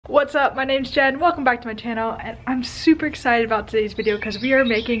What's up? My name's Jen. Welcome back to my channel, and I'm super excited about today's video because we are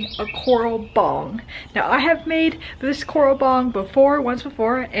making a coral bong. Now, I have made this coral bong once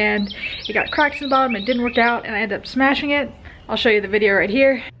before, and it got cracks in the bottom and didn't work out, and I ended up smashing it. I'll show you the video right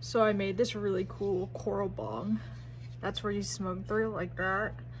here. So I made this really cool coral bong. That's where you smoke through like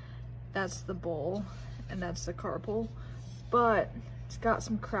that. That's the bowl, and that's the carpal. But it's got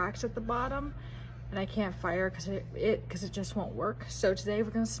some cracks at the bottom, and I can't fire because it just won't work. So today we're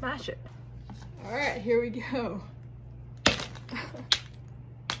gonna smash it. All right, here we go.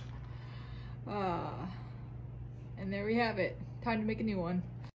 And there we have it. Time to make a new one.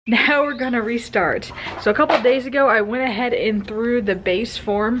 Now we're gonna restart. So a couple of days ago, I went ahead and threw the base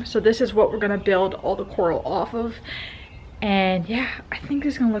form. So this is what we're gonna build all the coral off of. And yeah, I think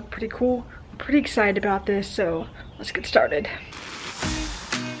this is gonna look pretty cool. I'm pretty excited about this, so let's get started.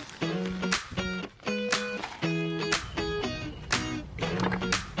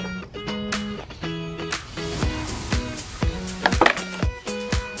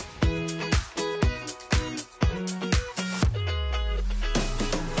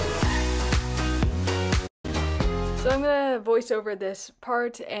 So I'm gonna voice over this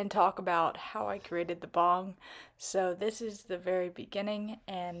part and talk about how I created the bong. So this is the very beginning,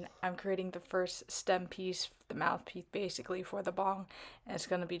 and I'm creating the first stem piece, the mouthpiece basically for the bong, and it's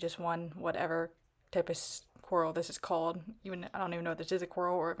gonna be just one whatever type of coral this is called. I don't even know if this is a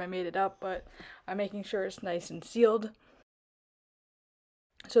coral or if I made it up, but I'm making sure it's nice and sealed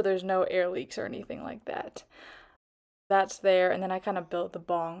so there's no air leaks or anything like that. That's there, and then I kind of built the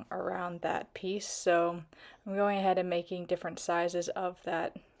bong around that piece. So I'm going ahead and making different sizes of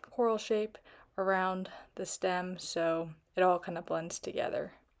that coral shape around the stem so it all kind of blends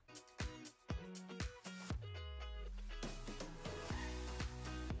together.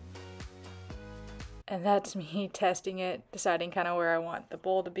 And that's me testing it, deciding kind of where I want the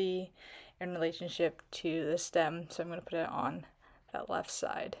bowl to be in relationship to the stem. So I'm going to put it on that left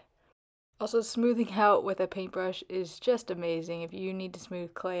side. Also, smoothing out with a paintbrush is just amazing. If you need to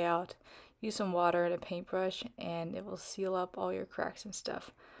smooth clay out, use some water and a paintbrush and it will seal up all your cracks and stuff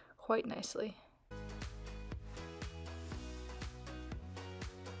quite nicely.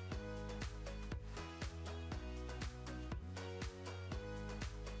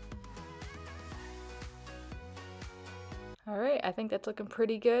 Alright, I think that's looking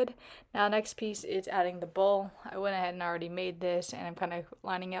pretty good. Now next piece is adding the bowl. I went ahead and already made this, and I'm kind of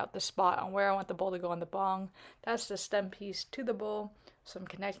lining out the spot on where I want the bowl to go on the bong. That's the stem piece to the bowl, so I'm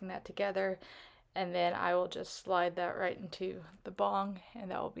connecting that together, and then I will just slide that right into the bong, and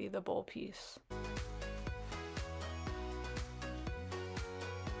that will be the bowl piece.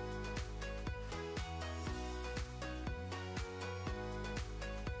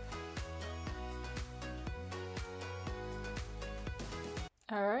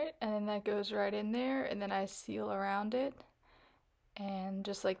 Alright, and then that goes right in there, and then I seal around it, and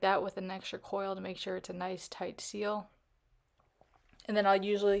just like that with an extra coil to make sure it's a nice tight seal. And then I'll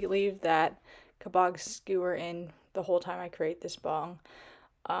usually leave that kabog skewer in the whole time I create this bong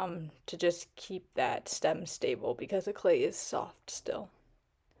to just keep that stem stable because the clay is soft still.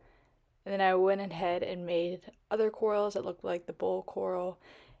 And then I went ahead and made other corals that looked like the bowl coral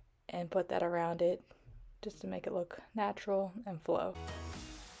and put that around it just to make it look natural and flow.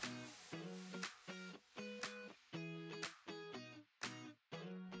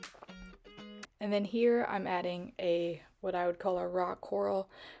 And then here I'm adding what I would call a rock coral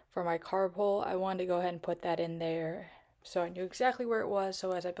for my carb hole. I wanted to go ahead and put that in there so I knew exactly where it was,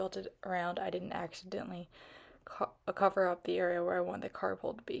 so as I built it around I didn't accidentally cover up the area where I want the carb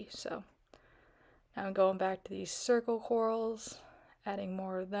hole to be. So now I'm going back to these circle corals, adding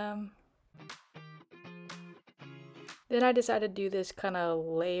more of them. Then I decided to do this kind of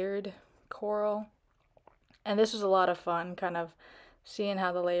layered coral, and this was a lot of fun, kind of seeing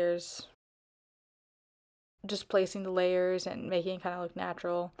how the layers, just placing the layers and making it kind of look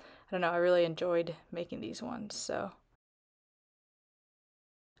natural. I don't know, I really enjoyed making these ones, so.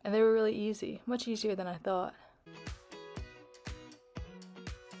 And they were really easy, much easier than I thought.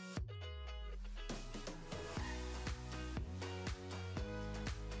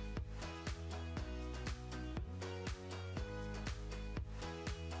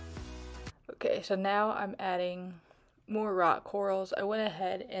 Okay, so now I'm adding more rock corals. I went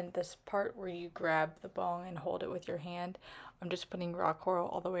ahead and this part where you grab the bong and hold it with your hand, I'm just putting rock coral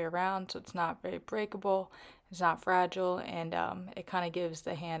all the way around so it's not very breakable, it's not fragile, and it kind of gives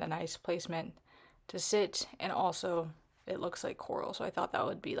the hand a nice placement to sit, and also it looks like coral, so I thought that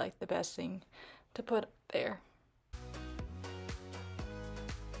would be like the best thing to put there.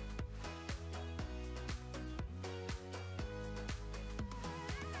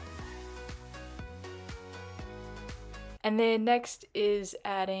 And then next is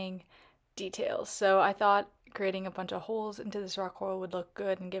adding details. So I thought creating a bunch of holes into this rock coral would look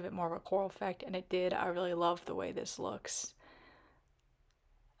good and give it more of a coral effect, and it did. I really love the way this looks.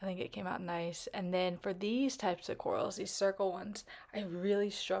 I think it came out nice. And then for these types of corals, these circle ones, I really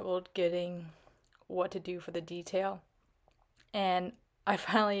struggled getting what to do for the detail. And I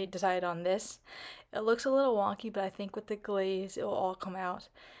finally decided on this. It looks a little wonky, but I think with the glaze, it will all come out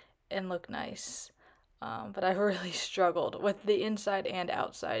and look nice. But I really struggled with the inside and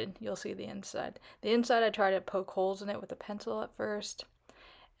outside. You'll see the inside. The inside, I tried to poke holes in it with a pencil at first,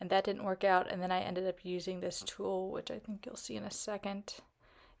 and that didn't work out. And then I ended up using this tool, which I think you'll see in a second.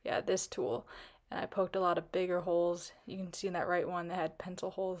 Yeah, this tool. And I poked a lot of bigger holes. You can see in that right one that had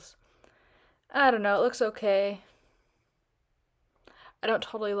pencil holes. I don't know, it looks okay. I don't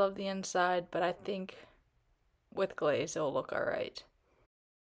totally love the inside, but I think with glaze it'll look alright.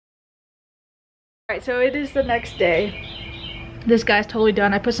 Alright, so it is the next day. This guy's totally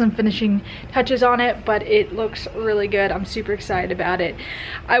done. I put some finishing touches on it, but it looks really good. I'm super excited about it.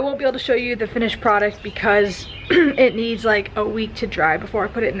 I won't be able to show you the finished product because it needs like a week to dry before I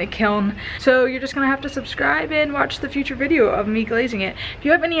put it in the kiln. So you're just gonna have to subscribe and watch the future video of me glazing it. If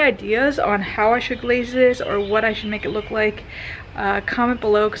you have any ideas on how I should glaze this or what I should make it look like, comment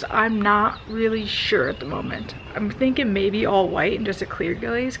below, because I'm not really sure at the moment. I'm thinking maybe all white and just a clear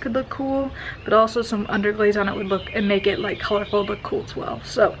glaze could look cool, but also some underglaze on it would look and make it like colorful but cool as well.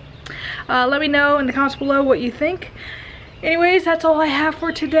 So let me know in the comments below what you think. Anyways, that's all I have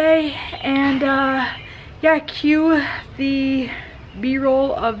for today, and yeah, cue the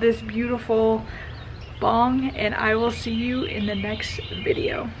b-roll of this beautiful bong, and I will see you in the next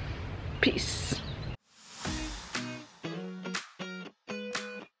video. Peace.